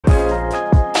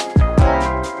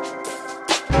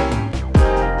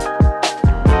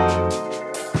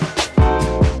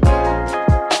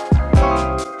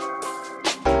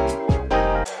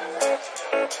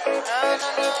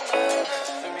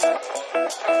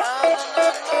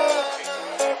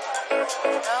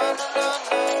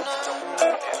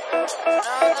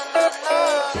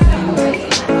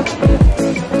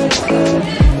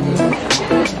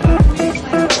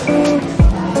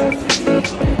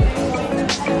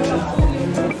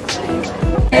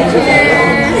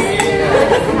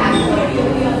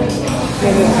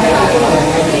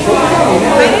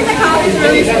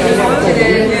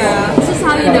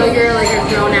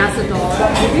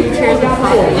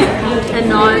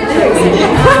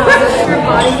Her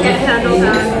body can't handle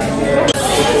that.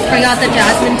 I got the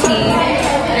jasmine tea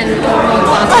and normal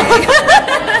coffee.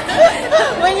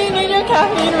 When you need your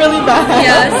caffeine really bad.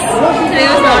 Yes, today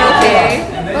was not okay.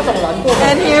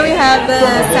 And here we have the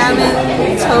salmon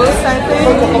toast, I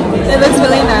think. It looks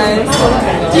really nice.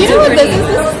 Do you know what this is?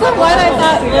 This is the one I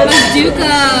thought was...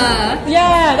 Duca!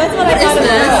 Yeah, that's what I thought it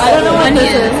was. I don't know what this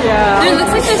is. Yeah. It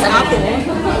looks like this apple.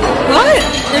 What?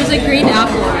 There's a green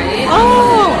apple, right?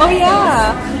 Oh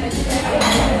yeah.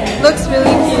 Looks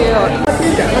really cute. But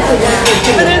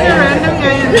there's a random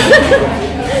guy in there.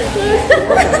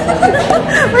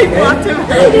 We blocked him.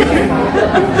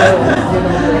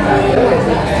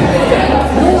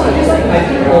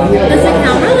 Does the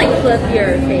camera like flip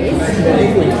your face?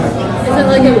 Is it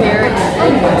like a mirror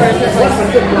image? Or is it like...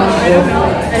 I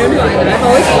don't know either. I've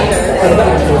always wondered.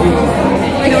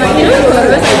 Like, you know in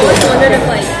photos, I've always wondered if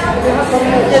like,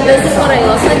 if this is what I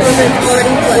look like or if it's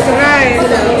already flipped. Right.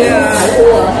 You know? Yeah.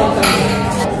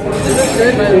 Is it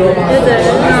good? Is it?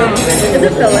 Is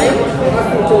it filling?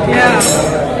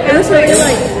 Yeah. It looks really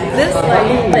like this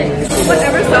like thick.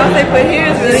 Whatever sauce they put here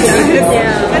is really nice.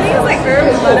 Yeah. I think it's like herb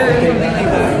butter or something like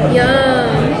that. Yum.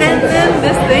 And then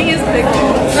this thing is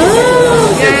pickled.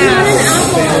 Oh, Yeah. it's not an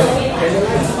apple.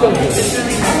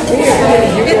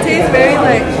 It tastes very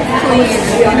like clean,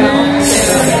 you know?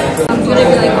 I'm gonna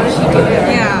be like, what is she doing?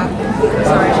 Yeah.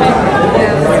 Sorry, should I?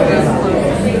 Yeah.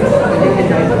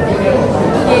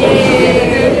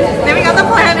 Then we got the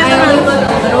plan. I look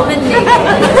a little bit naked.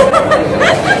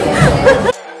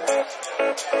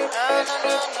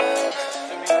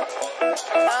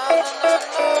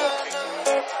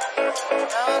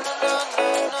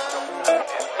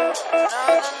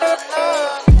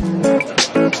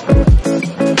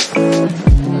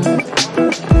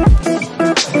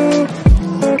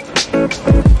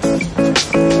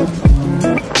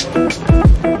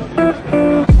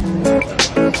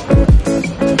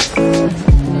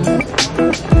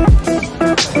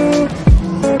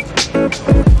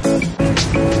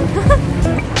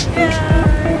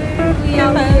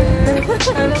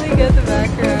 Finally get the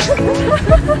background.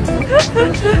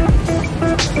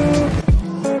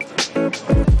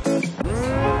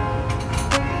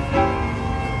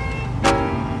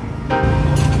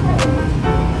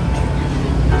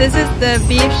 This is the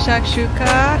beef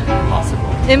shakshuka.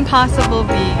 Impossible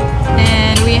beef.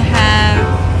 And we have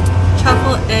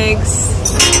truffle eggs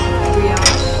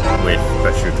brioche. With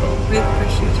prosciutto. With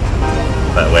prosciutto.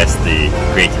 But where's the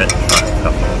grated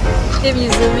truffle? If you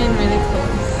zoom in really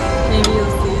close, maybe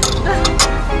you'll see it.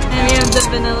 And we have the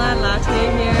vanilla latte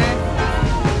here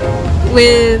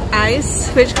with ice,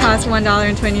 which costs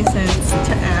 $1.20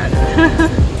 to add.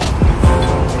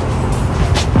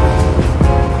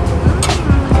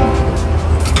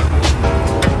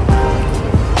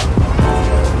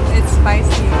 It's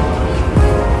spicy.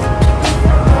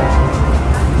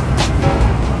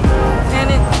 And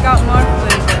it's got more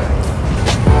flavor.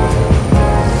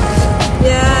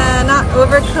 Yeah, not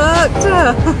overcooked.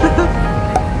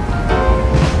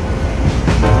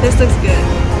 This looks good.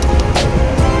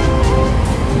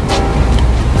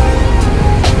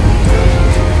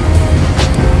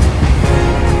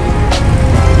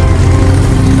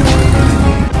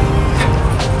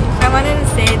 I wanted to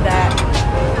say that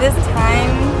this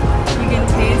time you can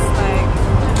taste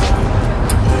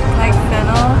like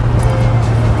fennel.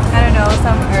 I don't know,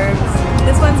 some herbs.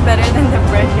 This one's better than the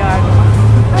bread yard one.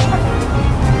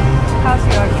 House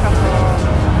yard truffle.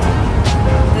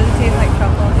 Does it taste like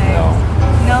truffle eggs? No.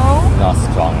 No? Not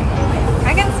strong enough.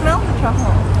 I can smell the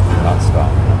truffle. Not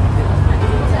strong.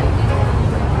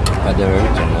 But they're very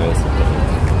generous with it.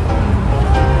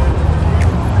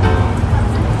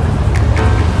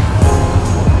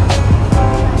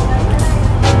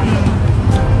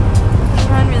 You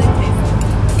can't really taste it.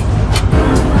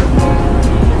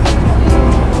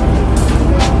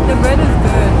 The bread is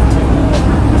good.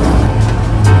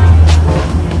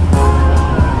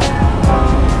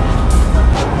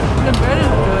 The bread is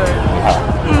good.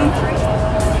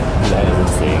 That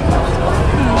isn't saying much.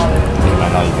 They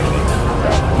might not even make it.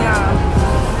 Yeah.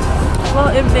 Well,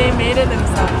 if they made it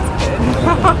themselves, it's good.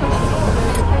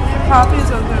 Coffee is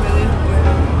also really good.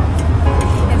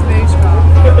 It's very strong.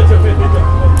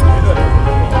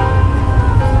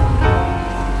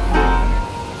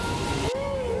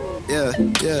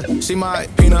 Yeah, see my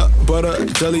peanut butter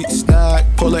jelly snack,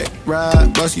 pull it,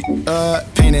 ride, busty,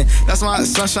 painting. That's my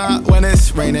sunshine when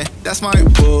it's raining. That's my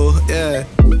boo, yeah.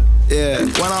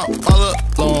 When I'm all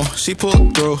alone, she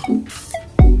pulled through.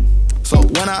 So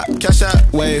when I catch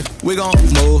that wave, we gon'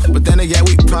 move. But then again,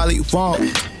 we probably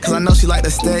won't. Cause I know she like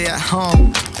to stay at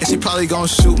home. And she probably gon'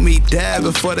 shoot me dead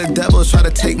before the devil try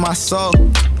to take my soul.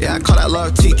 Yeah, I call that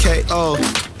love TKO.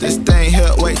 This thing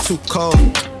here way too cold.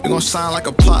 We gon' shine like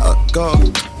a pot of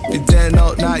gold. If you didn't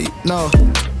know, now you know.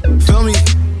 Feel me?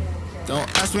 Don't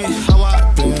ask me how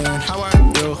I been, how I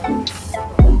do.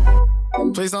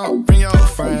 Please don't bring your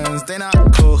friends, they not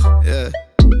cool, yeah.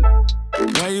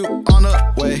 When you on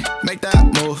the way, make that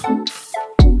move.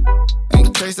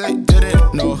 In case they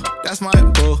didn't know, that's my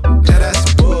boo, yeah,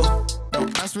 that's boo.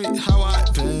 Don't ask me how I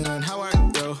been, how I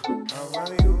do.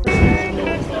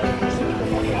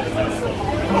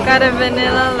 Got a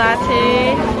vanilla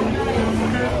latte.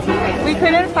 We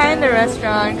couldn't find the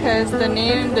restaurant because the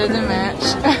name doesn't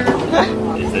match.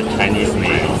 It's a Chinese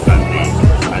name,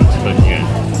 Sarnies.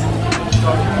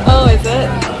 Oh, is it?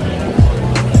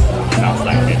 Sounds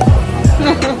like it.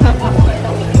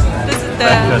 This is the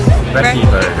Brekkie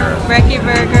burger. Brekkie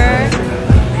burger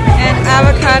and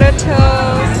avocado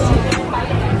toast.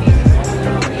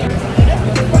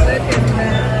 Look at that.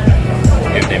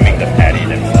 If they make the patty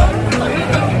themselves.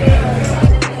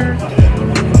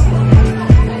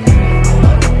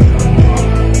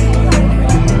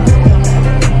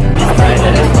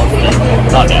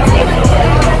 Not that special.